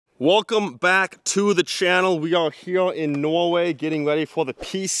Welcome back to the channel. We are here in Norway getting ready for the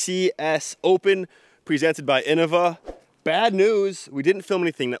PCS Open presented by Innova. Bad news, we didn't film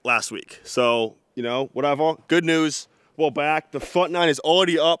anything last week. So, you know, whatever. Good news, we're back. The front nine is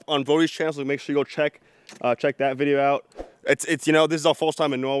already up on Brodie's channel, so make sure you go check that video out. It's you know, this is our first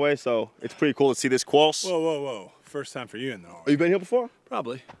time in Norway, so it's pretty cool to see this course. Whoa, whoa, whoa. First time for you in Norway. Have you been here before?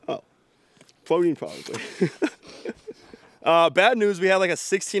 Probably. Oh. Probably. Bad news, we had like a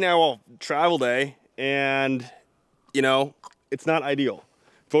 16-hour travel day, and, you know, it's not ideal.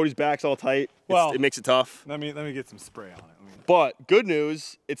 Brodie's back's all tight. Well, it makes it tough. Let me get some spray on it. But good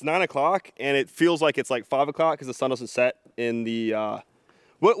news, it's 9 o'clock, and it feels like it's like 5 o'clock because the sun doesn't set in the,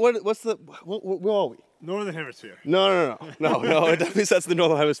 where are we? Northern Hemisphere. No, it definitely sets the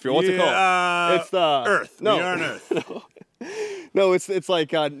Northern Hemisphere. What's it called? It's the Earth. No. We are on Earth. No, it's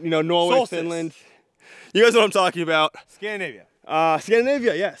like, you know, Norway, Solstice. Finland. You guys know what I'm talking about. Scandinavia.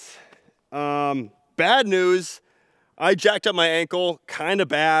 Scandinavia, yes. Bad news, I jacked up my ankle kind of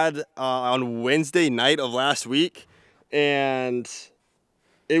bad on Wednesday night of last week. And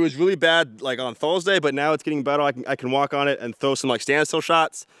it was really bad like on Thursday, but now it's getting better. I can walk on it and throw some like standstill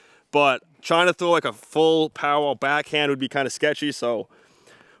shots. But trying to throw like a full power backhand would be kind of sketchy. So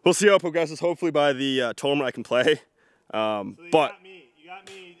we'll see how it progresses. Hopefully by the tournament I can play. So you got me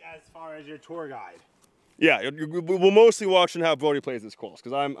as far as your tour guide. Yeah, we're mostly watching how Brodie plays this course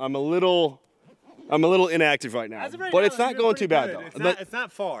because I'm a little inactive right now. But it's not going too bad though. It's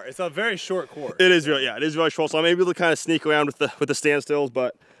not far. It's a very short course. It is really, yeah, it is very short. So I'm able to kind of sneak around with the standstills,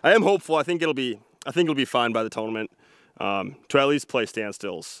 but I am hopeful. I think it'll be fine by the tournament. To at least play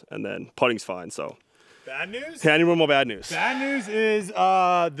standstills, and then putting's fine. So. Bad news? Yeah, any more bad news? Bad news is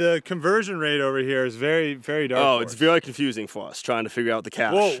the conversion rate over here is very, very dark. Oh, it's very confusing for us trying to figure out the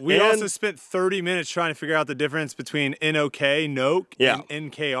cash. Well, we also spent 30 minutes trying to figure out the difference between NUKE, and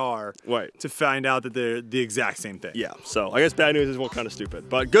NKR, right, to find out that they're the exact same thing. Yeah, so I guess bad news is we're kind of stupid.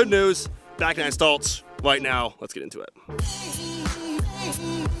 But good news, back nine starts right now. Let's get into it.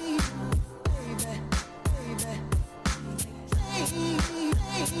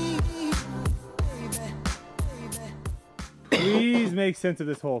 Please make sense of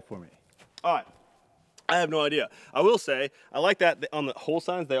this hole for me. All right. I have no idea. I will say, I like that on the hole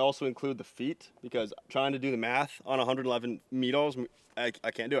signs, they also include the feet, because trying to do the math on 111 meters, I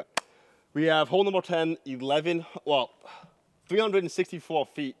can't do it. We have hole number 10, 364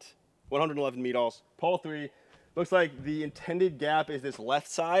 feet, 111 meters, par 3. Looks like the intended gap is this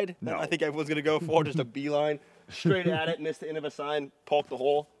left side that I think everyone's going to go for, just a beeline, straight at it, miss the end of a sign, poke the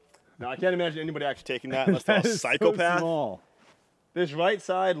hole. Now, I can't imagine anybody actually taking that unless they're a psychopath. So small. This right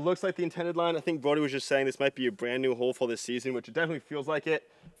side looks like the intended line. I think Brodie was just saying this might be a brand new hole for this season, which it definitely feels like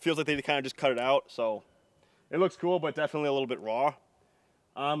it. Feels like they kind of just cut it out, so it looks cool, but definitely a little bit raw.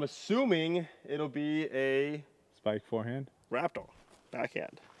 I'm assuming it'll be a spike forehand, Raptor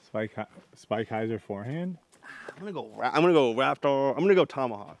backhand. Spike hyzer forehand. I'm gonna go Raptor. I'm gonna go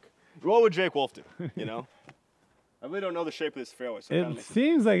Tomahawk. What would Jake Wolf do? You know. I really don't know the shape of this fairway. So it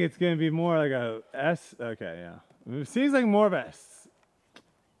seems like it's going to be more like a S. Okay, yeah. It seems like more of a S.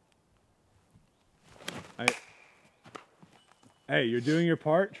 Hey, you're doing your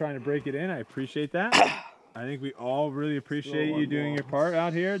part, trying to break it in. I appreciate that. I think we all really appreciate you doing your part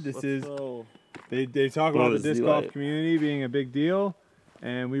out here. This is, they talk about the disc golf community being a big deal,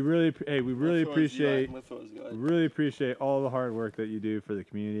 and we really appreciate all the hard work that you do for the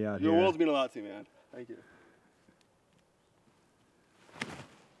community out here. Your world's mean a lot to me, man. Thank you.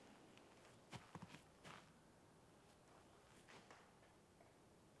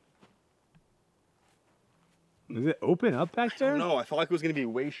 Does it open up back there? No, I felt like it was going to be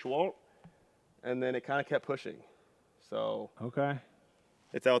way short, and then it kind of kept pushing. So okay,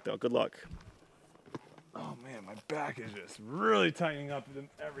 it's out there. Good luck. Oh man, my back is just really tightening up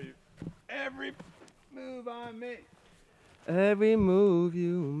every move I make. Every move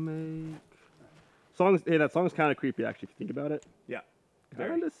you make. Hey, that song's kind of creepy actually. If you think about it. Yeah.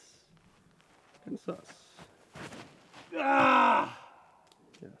 Kind of sus. Ah.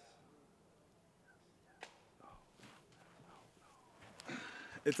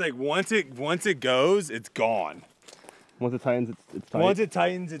 It's like once it goes, it's gone. Once it tightens, it's tight. Once it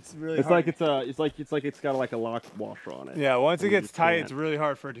tightens, it's really hard. It's like it's got like a lock washer on it. Yeah, once it gets tight, it's really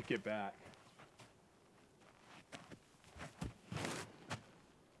hard for it to get back.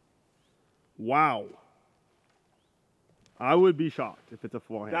 Wow. I would be shocked if it's a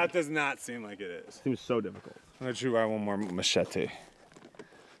forehand. That does not seem like it is. Seems so difficult. I'm gonna try one more machete.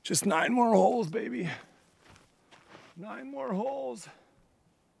 Just 9 more holes, baby. 9 more holes.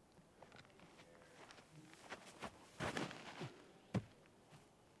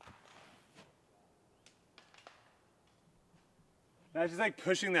 I was just like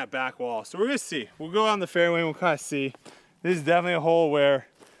pushing that back wall. So we're gonna see. We'll go on the fairway and we'll kind of see. This is definitely a hole where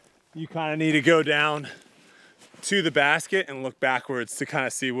you kind of need to go down to the basket and look backwards to kind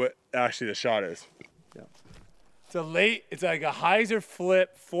of see what actually the shot is. Yeah. It's like a hyzer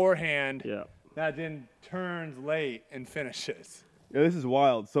flip forehand. Yeah. That then turns late and finishes. Yeah, this is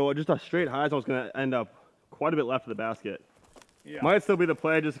wild. So just a straight hyzer is going to end up quite a bit left of the basket. Yeah. Might still be the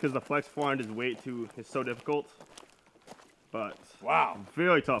play just because the flex forehand is so difficult. But wow,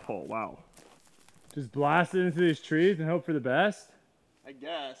 very tough hole. Wow. Just blast it into these trees and hope for the best. I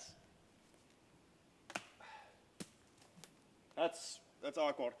guess. That's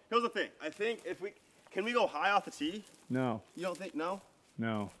awkward. Here's the thing. I think can we go high off the tee? No. You don't think? No.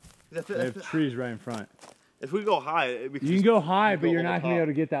 No. They have trees right in front. If we go high, you can go high, but you're not gonna be able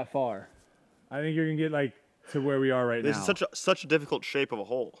to get that far. I think you're gonna get like to where we are right now. This is such a difficult shape of a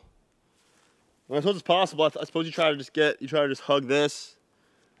hole. Well, I suppose it's possible. I suppose you try to just hug this,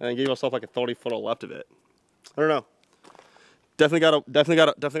 and then give yourself like a 30-foot left of it. I don't know. Definitely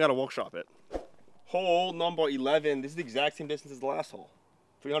gotta workshop it. Hole number 11. This is the exact same distance as the last hole,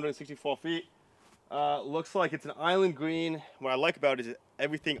 364 feet. Looks like it's an island green. What I like about it is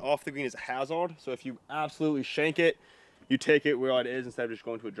everything off the green is a hazard. So if you absolutely shank it, you take it where it is instead of just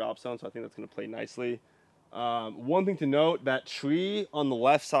going to a drop zone. So I think that's going to play nicely. One thing to note, that tree on the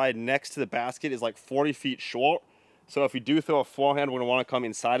left side next to the basket is like 40 feet short. So if you do throw a forehand, we're going to want to come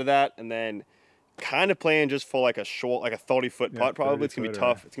inside of that and then kind of playing just for like a short, like a 30-foot putt probably. It's going to be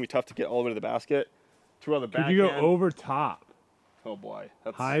tough. It's going to be tough to get all the way to the basket. Two on the backhand. Could you go over top? Oh boy.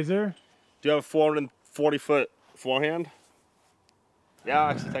 Hyzer? Do you have a 440-foot forehand? Yeah,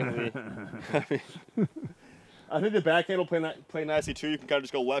 actually, technically. I think the backhand will play nicely too. You can kind of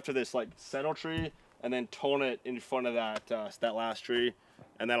just go left to this like center tree and then tone it in front of that last tree,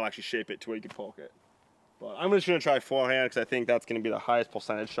 and that'll actually shape it to where you can poke it. But I'm just gonna try forehand because I think that's gonna be the highest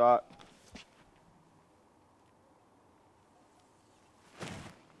percentage shot.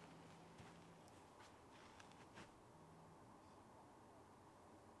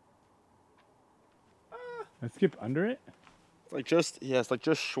 Let's skip under it. It's like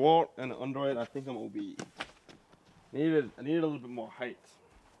just short and under it. I think I'm OB. I needed a little bit more height.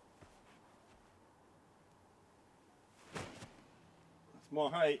 It's more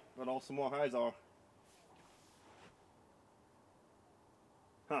height, but also more highs are.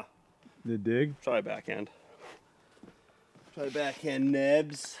 Huh. The dig. Try backhand. Try backhand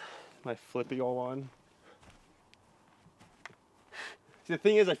nebs. My flippy all on. See, the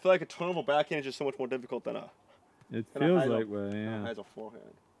thing is, I feel like a turnable backhand is just so much more difficult than a. It feels like, well, yeah. As a forehand.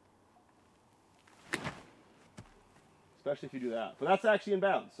 Especially if you do that. But that's actually in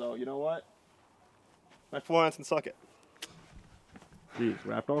bounds, so you know what? My forehands can suck it. Jeez,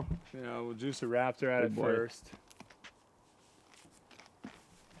 Raptor? Yeah, we'll juice a Raptor at it first.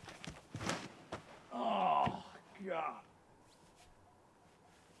 Oh, God.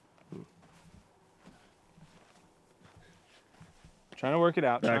 Trying to work it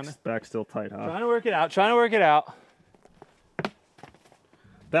out. Back still tight, huh? Trying to work it out. Trying to work it out.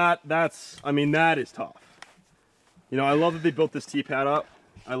 That is tough. You know, I love that they built this tee pad up.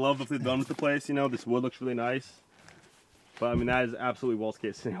 I love that they've done with the place. You know, this wood looks really nice. But I mean, that is absolutely worst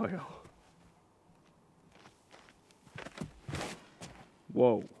case scenario.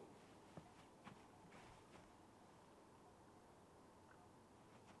 Whoa.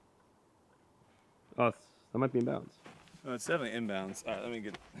 Oh, that might be in bounds. Oh, it's definitely inbounds. All right, let me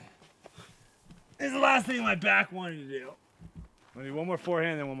get. This is the last thing my back wanted to do. I need one more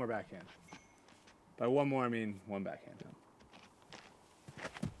forehand, then one more backhand. By one more, I mean one backhand.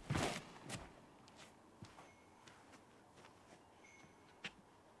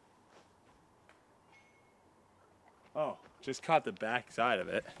 Oh, just caught the back side of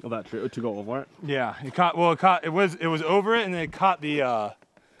it. Oh, that true. To go over it? Yeah, it caught. Well, it was over it, and then it caught the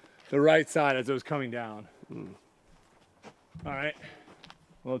right side as it was coming down. All right,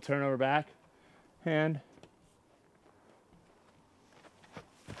 a little turnover back, hand.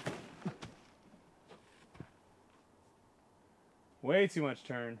 Way too much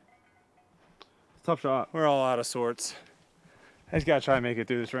turn. It's a tough shot. We're all out of sorts. I just gotta try and make it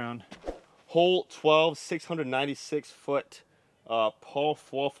through this round. Hole 12, 696 foot, par 4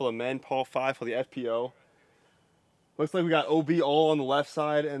 for the men, par 5 for the FPO. Looks like we got OB all on the left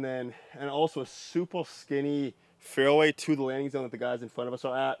side, and also a super skinny fairway to the landing zone that the guys in front of us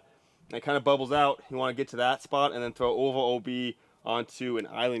are at. And it kind of bubbles out. You want to get to that spot and then throw over OB onto an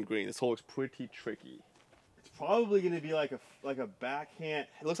island green. This hole looks pretty tricky. It's probably going to be like a backhand.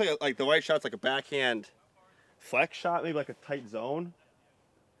 It looks like the right shot's like a backhand flex shot, maybe like a tight zone.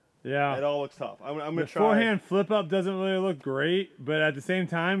 Yeah. It all looks tough. I'm gonna the try. Forehand flip up doesn't really look great, but at the same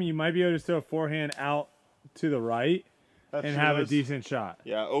time, you might be able to throw a forehand out to the right and have a decent shot.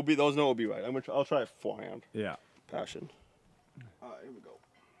 Yeah, OB. Those no OB right. I'll try a forehand. Yeah. Passion. All right, here we go.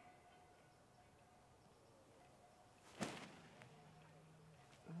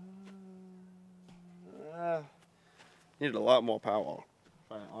 Needed a lot more power.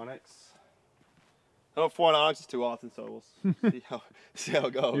 Try an Onyx. I don't forehand Onyx too often, so we'll see how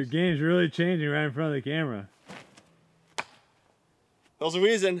it goes. Your game's really changing right in front of the camera. There's a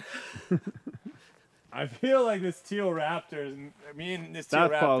reason. I feel like this teal Raptors, me and this teal Raptor.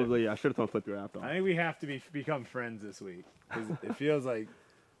 That's probably, I should have thrown flip your Raptor. I think we have to become friends this week. It feels like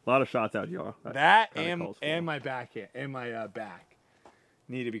a lot of shots out here. That and my backhand and my back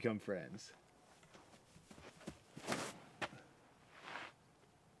need to become friends.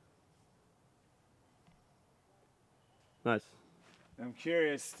 Nice. I'm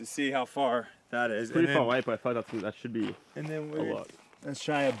curious to see how far that is. Pretty far right, but I thought that should be and then a lot. Let's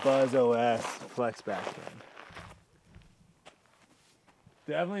try a Buzz OS flex backhand.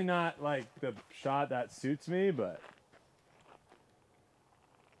 Definitely not like the shot that suits me, but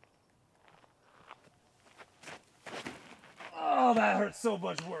oh, that hurts so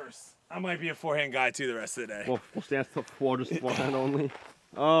much worse. I might be a forehand guy too the rest of the day. We'll stand up for just forehand only.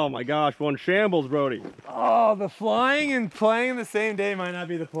 Oh my gosh, one shambles, Brodie. Oh, the flying and playing the same day might not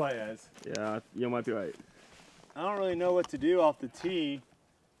be the play, as. Yeah, you might be right. I don't really know what to do off the tee,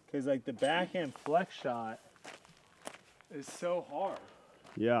 because like the backhand flex shot is so hard.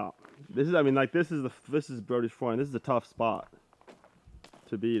 Yeah, this is. I mean, like this is Brodie's forehand. This is a tough spot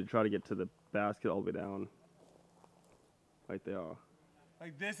to try to get to the basket all the way down. Right there.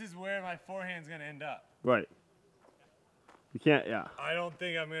 Like this is where my forehand's gonna end up. Right. You can't, yeah. I don't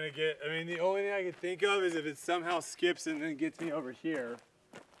think I'm gonna get. I mean, the only thing I can think of is if it somehow skips and then gets me over here.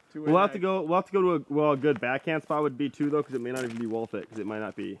 We'll have to go to a good backhand spot would be too though, because it may not even be Rohlf because it might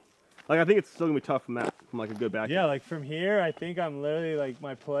not be. Like I think it's still gonna be tough from like a good backhand. Yeah, like from here, I think I'm literally like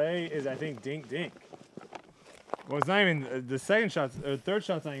my play is I think dink dink. Well, it's not even the second shot or third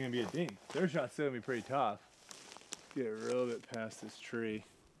shot's not even gonna be a dink. Third shot's still gonna be pretty tough. Get a little bit past this tree.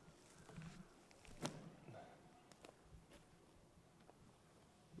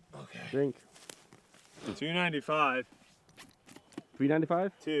 Okay. Dink. 295.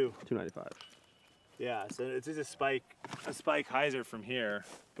 395? 295. Yeah, so it's just a spike hyzer from here,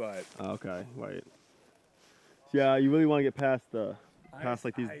 but okay, wait. Yeah, you really want to get past this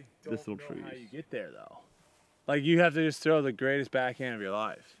little tree. How you get there though? Like you have to just throw the greatest backhand of your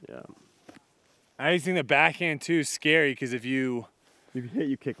life. Yeah. I just think the backhand too is scary because if you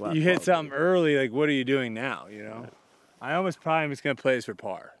kick left. You hit something early, like what are you doing now? You know. Right. I almost probably am just gonna play this for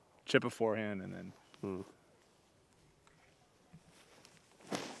par, chip a forehand, and then.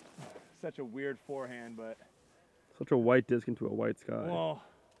 Such a weird forehand, but such a white disc into a white sky. Well,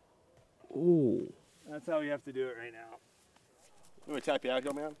 ooh. That's how we have to do it right now. You want to tap you out,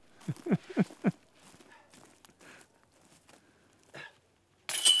 man?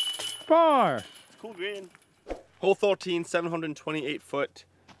 Par. Cool green. Hole 13, 728 foot.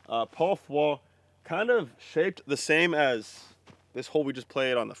 Par 4, kind of shaped the same as this hole we just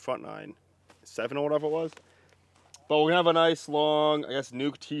played on the front nine, 7 or whatever it was. But we're gonna have a nice long, I guess,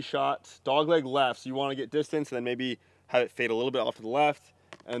 NUKE tee shot, dogleg left. So you want to get distance and then maybe have it fade a little bit off to the left,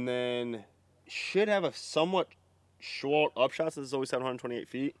 and then should have a somewhat short upshot. So this is always 728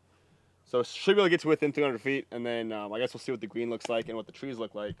 feet, so should be able to get to within 300 feet. And then I guess we'll see what the green looks like and what the trees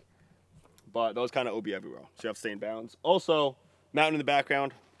look like. But those kind of OB everywhere, so you have to stay in bounds. Also, mountain in the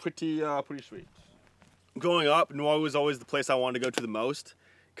background, pretty sweet. Growing up, Norway was always the place I wanted to go to the most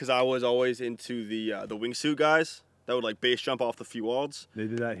because I was always into the wingsuit guys. That would like base jump off the fjords. They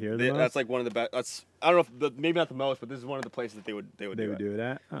do that here. That's like one of the best. That's I don't know, maybe not the most, but this is one of the places that they would do it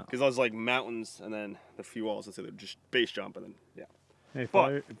at. Because I was like mountains and then the fjords, and so they would just base jump and then yeah. Hey,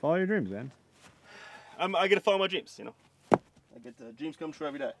 follow your dreams, man. I get to follow my dreams, you know. I get dreams come true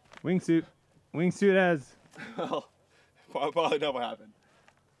every day. Wingsuit has. Well, probably never happen.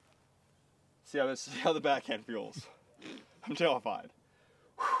 See how the backhand feels. I'm terrified.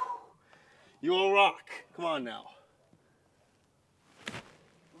 Whew. You will rock. Come on now.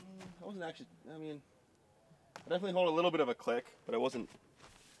 I wasn't actually, I mean, I definitely hold a little bit of a click, but it wasn't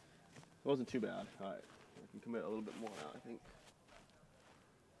too bad. All right, I can commit a little bit more now, I think.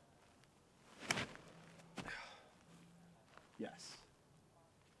 Yes.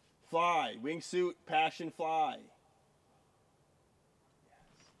 Fly, wingsuit, passion, fly.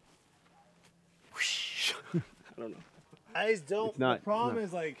 Yes. I don't know. I just don't, the problem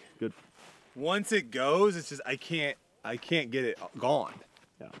is like, good. Once it goes, it's just, I can't get it gone.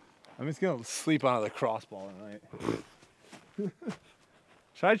 Yeah. I'm just gonna sleep on the crossball tonight.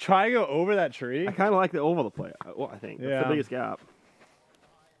 Should I try to go over that tree? I kind of like the over the play. Well, I think that's the biggest gap.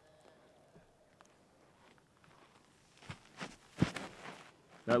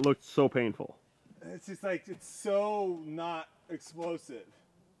 That looked so painful. It's just like, it's so not explosive.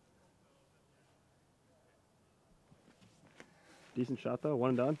 Decent shot though, one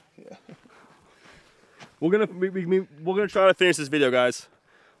and done. Yeah. We're gonna try to finish this video, guys.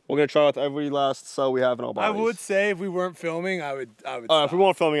 We're gonna try with every last cell we have in our bodies. I would say if we weren't filming, I would. If we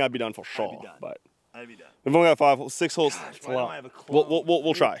weren't filming, I'd be done for sure. I'd be done. But I'd be done. we've only got 6 holes. Gosh, It's a why don't lot. I have a clone?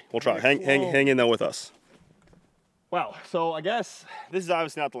 We'll try. We'll try. Hang in there with us. Wow. So I guess this is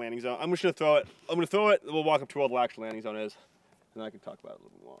obviously not the landing zone. I'm just gonna throw it. I'm gonna throw it. We'll walk up to where the actual landing zone is, and then I can talk about it a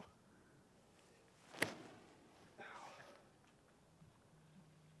little bit more.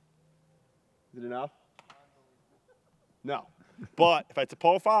 Is it enough? No. But if it's a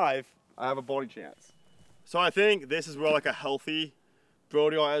par 5, I have a bogey chance. So I think this is where like a healthy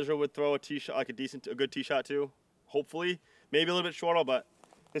Brodie or Ezra would throw a tee shot, like a good tee shot too. Hopefully, maybe a little bit shorter, but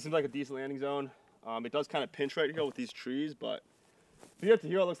this seems like a decent landing zone. It does kind of pinch right here with these trees, but if you get to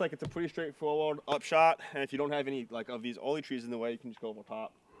here, it looks like it's a pretty straightforward up shot. And if you don't have any like of these ollie trees in the way, you can just go over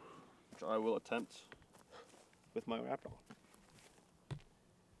top, which I will attempt with my Raptor.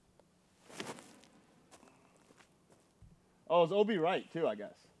 Oh, it's OB right too, I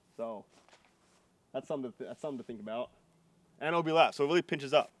guess. So that's something to think about. And OB left, so it really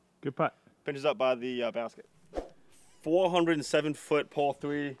pinches up. Good putt. Pinches up by the basket. 407-foot par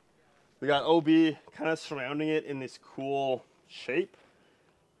 3. We got OB kind of surrounding it in this cool shape.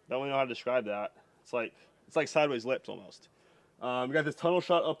 Don't really know how to describe that. It's like sideways lips almost. We got this tunnel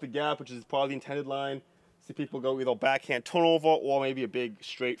shot up the gap, which is probably the intended line. See people go either backhand turnover or maybe a big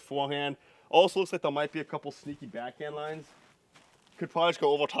straight forehand. Also looks like there might be a couple sneaky backhand lines. Could probably just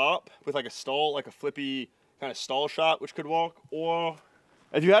go over top with like a stall, like a flippy kind of stall shot, which could work. Or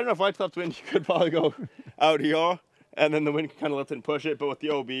if you had enough right to left wind, you could probably go out here, and then the wind can kind of lift it and push it. But with the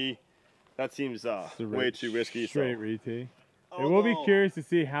OB, that seems way too risky. Straight re-tee. It will be curious to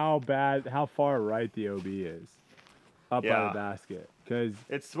see how far right the OB is up by the basket, because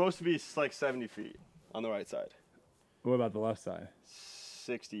it's supposed to be like 70 feet on the right side. What about the left side?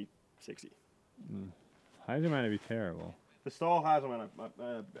 60. Hyzer might be terrible. The stall has them,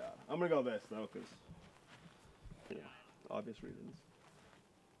 bad. I'm gonna go this though, because obvious reasons.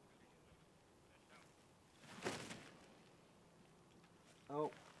 Oh.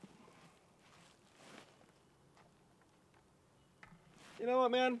 You know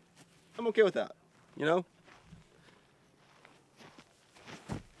what, man? I'm okay with that. You know?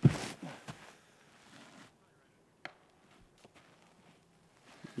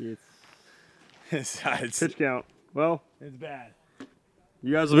 It's pitch count. Well, it's bad.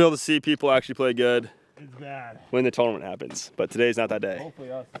 You guys will be able to see people actually play good. It's bad. When the tournament happens, but today's not that day.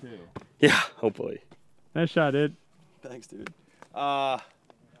 Hopefully us too. Yeah, hopefully. Nice shot, dude. Thanks, dude. I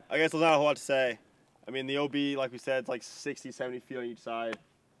guess there's not a whole lot to say. I mean, the OB, like we said, it's like 60, 70 feet on each side.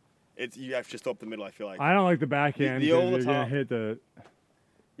 You have to just throw up the middle, I feel like. I don't like the backhand. The over the you're top. gonna hit the.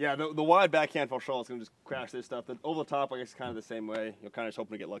 Yeah, the wide backhand for sure is gonna just crash this stuff. The over the top, I guess, is kind of the same way. You're kind of just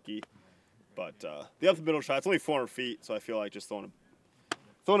hoping to get lucky. But the up the middle shot, it's only 400 feet, so I feel like just throwing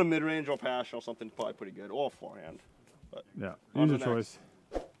a mid-range or pass or something probably pretty good, or forehand. But yeah, use your choice.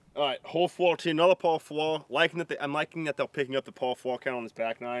 All right, hole 14, another par 4. I'm liking that they're picking up the par 4 count on this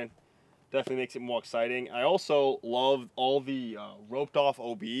back 9. Definitely makes it more exciting. I also love all the roped off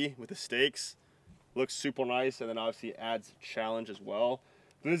OB with the stakes. Looks super nice, and then obviously adds challenge as well.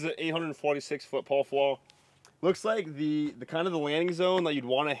 This is an 846-foot par 4. Looks like the kind of the landing zone that you'd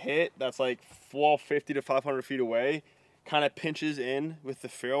want to hit, that's like 450 to 500 feet away, kind of pinches in with the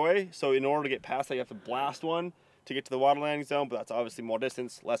fairway. So in order to get past that, you have to blast one to get to the water landing zone, but that's obviously more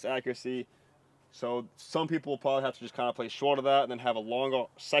distance, less accuracy. So some people will probably have to just kind of play short of that and then have a longer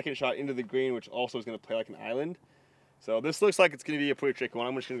second shot into the green, which also is going to play like an island. So this looks like it's going to be a pretty tricky one.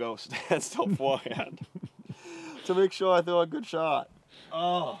 I'm just going to go stand still forehand to make sure I throw a good shot.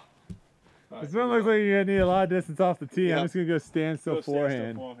 Oh. Right, this one looks like you're going to need a lot of distance off the tee. Yep. I'm just going to go stand still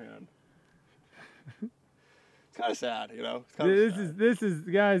forehand. It's kind of sad, you know? This is,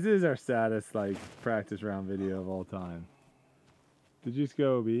 guys, this is our saddest, like, practice round video of all time. Did you just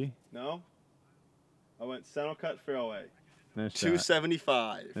go OB? No. I went center cut fairway. Nice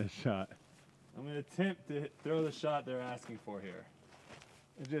 275. Shot. Nice shot. I'm going to attempt to throw the shot they're asking for here.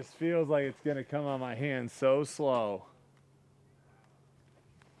 It just feels like it's going to come on my hand so slow.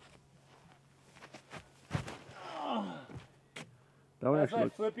 That's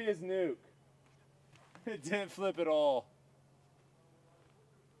like flippy as NUKE. It didn't flip at all.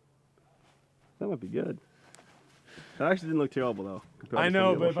 That might be good. That actually didn't look terrible though. I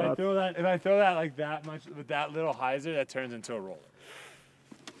know, but if I throw that like that much with that little hyzer, that turns into a roller.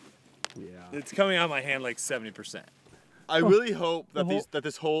 Yeah. It's coming out of my hand like 70%. I really hope that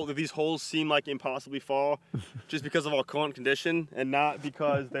these holes seem like impossibly far, just because of our current condition, and not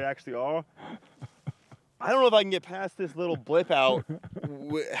because they actually are. I don't know if I can get past this little blip out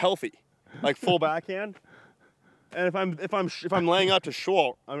healthy, like full backhand. And if I'm laying up to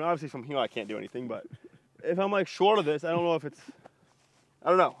short, I mean obviously from here I can't do anything, but if I'm like short of this, I don't know if it's. I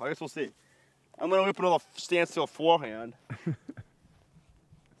don't know. I guess we'll see. I'm gonna whip another standstill forehand.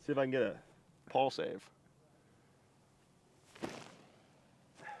 See if I can get a Paul save.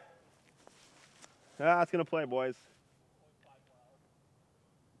 Ah, it's gonna play, boys.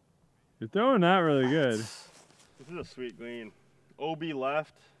 You're throwing that really good. This is a sweet green. OB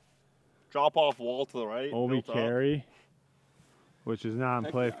left. Drop off wall to the right. OB carry, which is not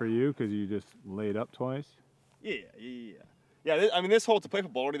in play for you because you just laid up twice. Yeah. I mean, this hole to play for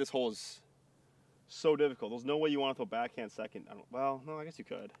Brodie, this hole is so difficult. There's no way you want to throw backhand second. Well, no, I guess you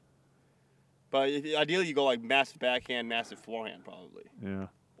could. But ideally, you go like massive backhand, massive forehand, probably. Yeah.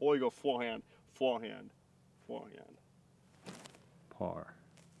 Or you go forehand, forehand, forehand. Par.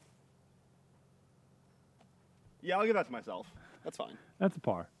 Yeah, I'll give that to myself. That's fine. That's a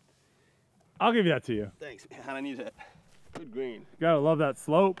par. I'll give you that to you. Thanks, man. I need it. Good green. Gotta love that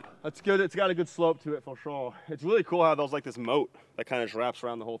slope. That's good. It's got a good slope to it for sure. It's really cool how there's like this moat that kind of just wraps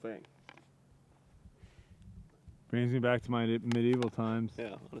around the whole thing. Brings me back to my medieval times.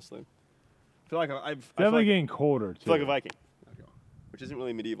 Yeah, honestly. I feel like I've definitely getting colder too. I feel like a Viking, which isn't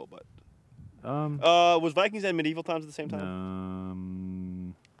really medieval, but. Was Vikings and medieval times at the same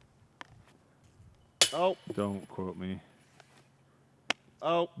time? Oh. Don't quote me.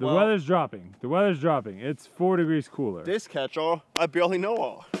 Oh. The weather's dropping. The weather's dropping. It's 4 degrees cooler. This catcher, I barely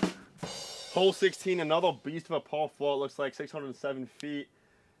know her. Hole 16, another beast of a par 4. It looks like 607 feet.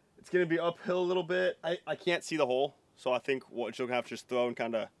 It's going to be uphill a little bit. I can't see the hole, so I think what you're going to have to just throw and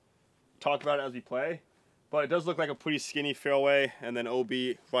kind of talk about it as we play. But it does look like a pretty skinny fairway, and then OB,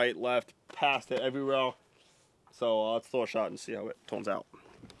 right, left, past it everywhere. So let's throw a shot and see how it turns out.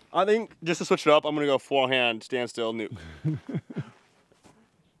 I think, just to switch it up, I'm going to go forehand, standstill, nuke.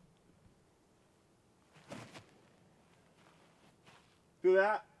 Do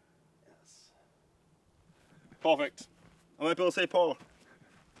that. Yes. Perfect. I might be able to say Paul.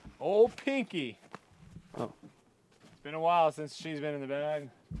 Old Pinky. Oh. It's been a while since she's been in the bag.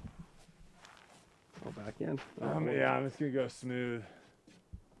 Oh, backhand? Yeah, I'm just going to go smooth.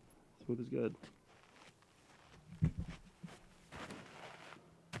 Smooth is good.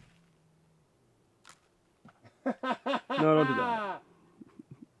 No, don't do that.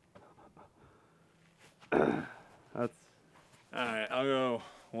 That's... Alright, I'll go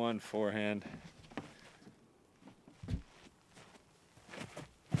one forehand.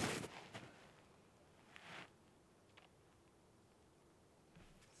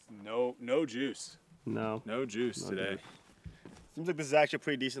 No juice. No juice today. Seems like this is actually a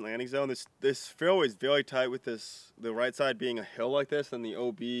pretty decent landing zone. This fairway is very tight with the right side being a hill like this, and the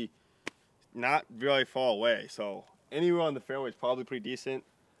OB not very far away. So anywhere on the fairway is probably pretty decent.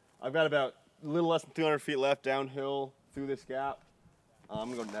 I've got about a little less than 300 feet left downhill through this gap.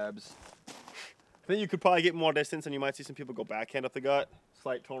 I'm gonna go nebs. I think you could probably get more distance, and you might see some people go backhand up the gut,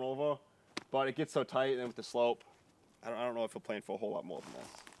 slight turnover, but it gets so tight, and then with the slope, I don't know if we're playing for a whole lot more than this.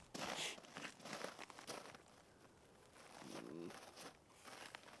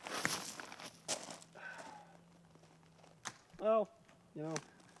 Well, you know,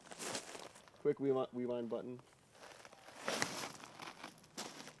 quick rewind button.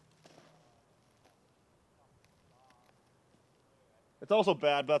 It's also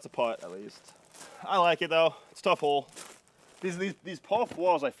bad, but that's a putt at least. I like it though. It's a tough hole. These par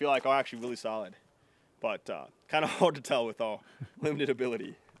 4s I feel like are actually really solid, but kind of hard to tell with our limited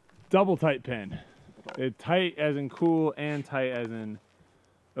ability. Double tight pin. It's tight as in cool and tight as in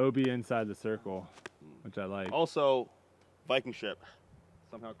OB inside the circle, which I like. Also, Viking ship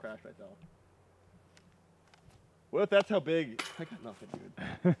somehow crashed right there. What if that's how big? I got nothing,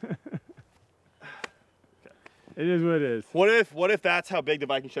 dude. It is what it is. What if that's how big the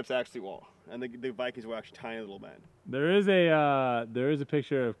Viking ships actually were, and the Vikings were actually tiny little men? There is a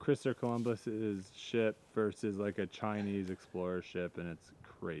picture of Christopher Columbus's ship versus like a Chinese explorer ship, and it's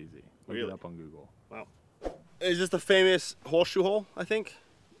crazy. Look it up on Google. Wow. Is this the famous horseshoe hole? I think.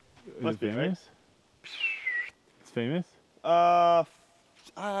 Is it famous? Right? It's famous. Is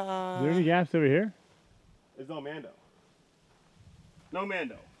there any gaps over here? There's no Mando. No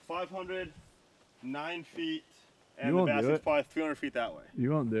Mando. 500, 9 feet, and the basket's probably 300 feet that way.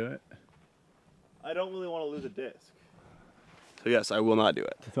 You won't do it. I don't really want to lose a disc. So yes, I will not do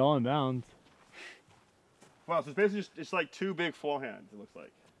it. It's all in bounds. Wow, so it's basically just like 2 big forehands, it looks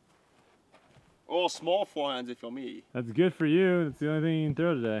like. Or small forehands if you're me. That's good for you. That's the only thing you can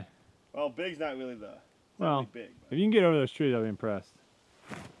throw today. Well, big's not really the... Well, big, if you can get over those trees, I'll be impressed.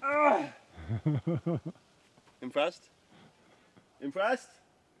 Impressed? Impressed?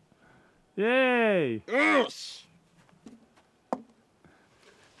 Yay! Yes!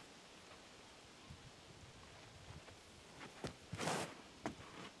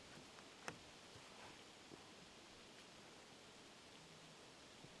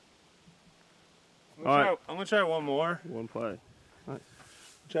 I'm gonna try one more. One play. Nice.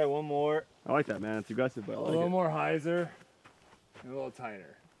 Try one more. I like that, man. It's aggressive, but I like A little it. more hyzer and a little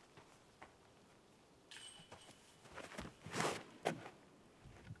tighter.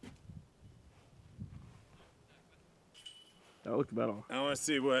 That looked better. I want to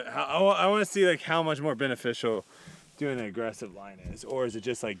see I want to see like how much more beneficial doing an aggressive line is, or is it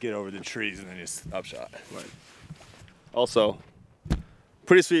just like get over the trees and then just upshot? Right. Also,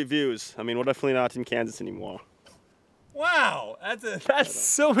 pretty sweet views. I mean, we're definitely not in Kansas anymore. Wow, that's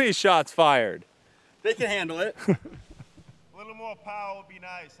so many shots fired. They can handle it. A little more power would be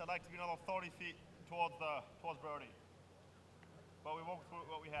nice. I'd like to be another 30 feet towards Brodie. But we won't through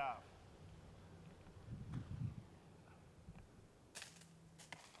what we have.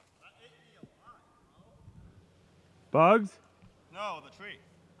 Bugs? No, the tree.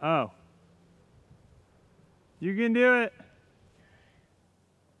 Oh. You can do it.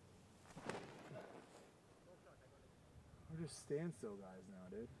 We're just standstill guys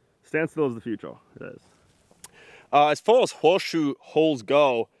now, dude. Standstill is the future. It is. As far as horseshoe holes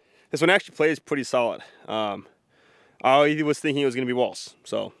go, this one actually plays pretty solid. I was thinking it was going to be walls,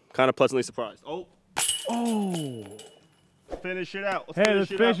 so kind of pleasantly surprised. Oh. Oh. Finish it out. Hey,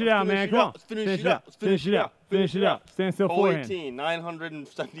 let's finish it out, man. Come on. Finish it out. Finish it out. Finish it out. Stand still Hole forehand. 18,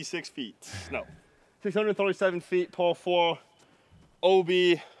 976 feet. No. 637 feet, par 4. OB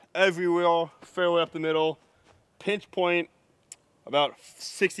everywhere, fairway up the middle. Pinch point about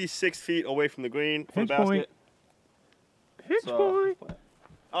 66 feet away from the green from the basket. Pinch point.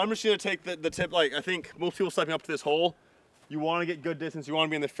 I'm just going to take the tip. Like, I think most people stepping up to this hole, you want to get good distance. You want to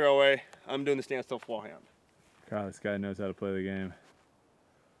be in the fairway. I'm doing the standstill forehand. God, this guy knows how to play the game.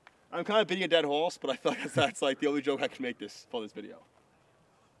 I'm kind of beating a dead horse, but I feel like that's like the only joke I can make for this video.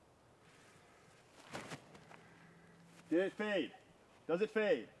 Did it fade? Does it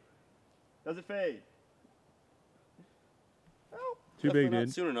fade? Does it fade? Oh, Too big, not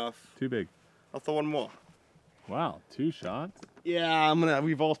dude. soon enough. Too big. I'll throw one more. Wow, 2 shots? Yeah,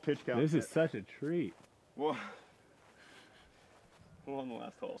 we've all pitch count. This is such a treat. Well, we're on the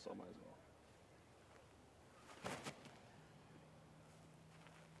last hole, so I might as well.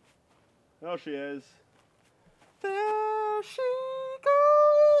 There she is. There she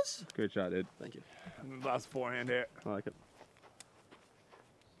goes. Good shot, dude. Thank you. Last forehand here. I like it.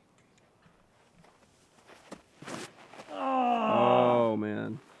 Oh,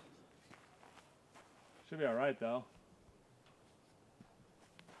 man. Should be all right, though.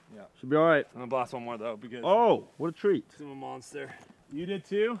 Yeah. Should be all right. I'm going to blast one more, though, because Oh, what a treat. I'm a monster. You did,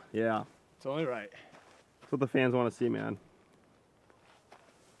 too? Yeah. It's only right. That's what the fans want to see, man.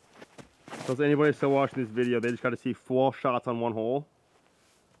 So if anybody's still watching this video, they just got to see 4 shots on one hole.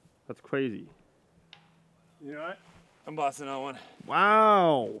 That's crazy. You know what? I'm blasting that one.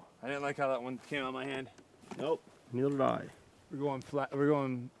 Wow. I didn't like how that one came out of my hand. Nope. Neither did I. We're going flat. We're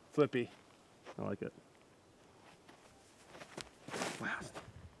going flippy. I like it. Blast.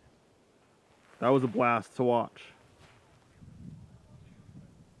 That was a blast to watch.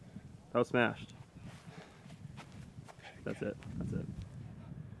 That was smashed. That's it. That's it.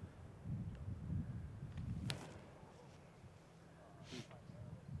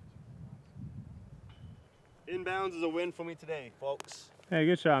 Inbounds is a win for me today, folks. Hey,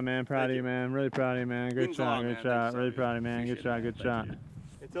 good shot, man. Proud of you, man. Really proud of you, man. Good Means a shot, lot, good man. shot. Thanks, Really Sammy. proud of you, man. Good Appreciate shot, it. good Thank shot. you.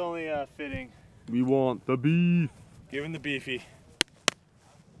 It's only fitting. We want the beef. Give him the beefy.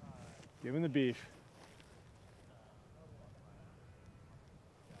 Give him the beef.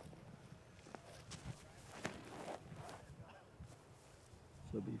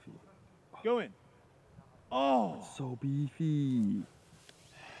 So beefy. Go in. Oh! So beefy.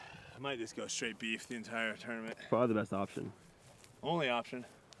 I might just go straight beef the entire tournament. Probably the best option. Only option.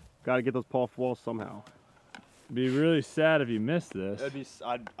 Got to get those par 4s somehow. It'd be really sad if you missed this.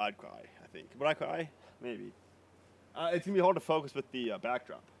 I'd cry, I think. Would I cry? Maybe. It's gonna be hard to focus with the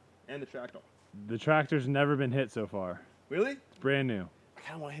backdrop and the tractor. The tractor's never been hit so far. Really? It's brand new. I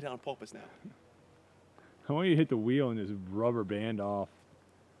kind of want to hit it on purpose now. I want you to hit the wheel and just rubber band off.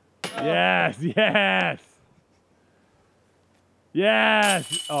 Yes, yes.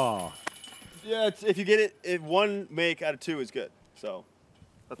 Yes. Oh. Yeah, if you get it, one make out of 2 is good. So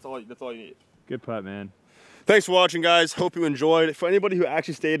that's all you need. Good putt, man. Thanks for watching, guys. Hope you enjoyed. For anybody who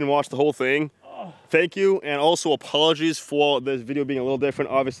actually stayed and watched the whole thing, thank you. And also apologies for this video being a little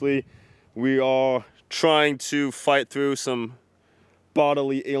different. Obviously, we are trying to fight through some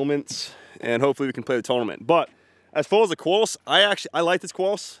bodily ailments, and hopefully we can play the tournament. But as far as the course, I like this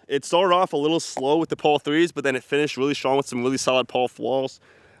course. It started off a little slow with the par 3s, but then it finished really strong with some really solid par 4s.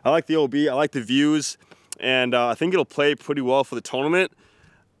 I like the OB, I like the views, and I think it'll play pretty well for the tournament.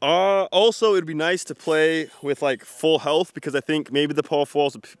 Also, it'd be nice to play with like full health, because I think maybe the par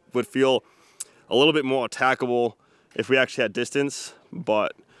 4s would feel a little bit more attackable if we actually had distance.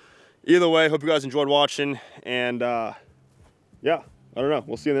 But either way, hope you guys enjoyed watching, and yeah, I don't know.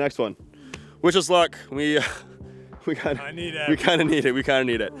 We'll see you in the next one. Wish us luck. We kind of need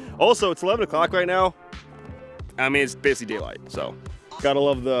it. Also, it's 11 o'clock right now. I mean, it's basically daylight, so gotta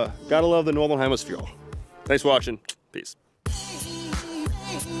love the northern hemisphere. Thanks for watching. Peace.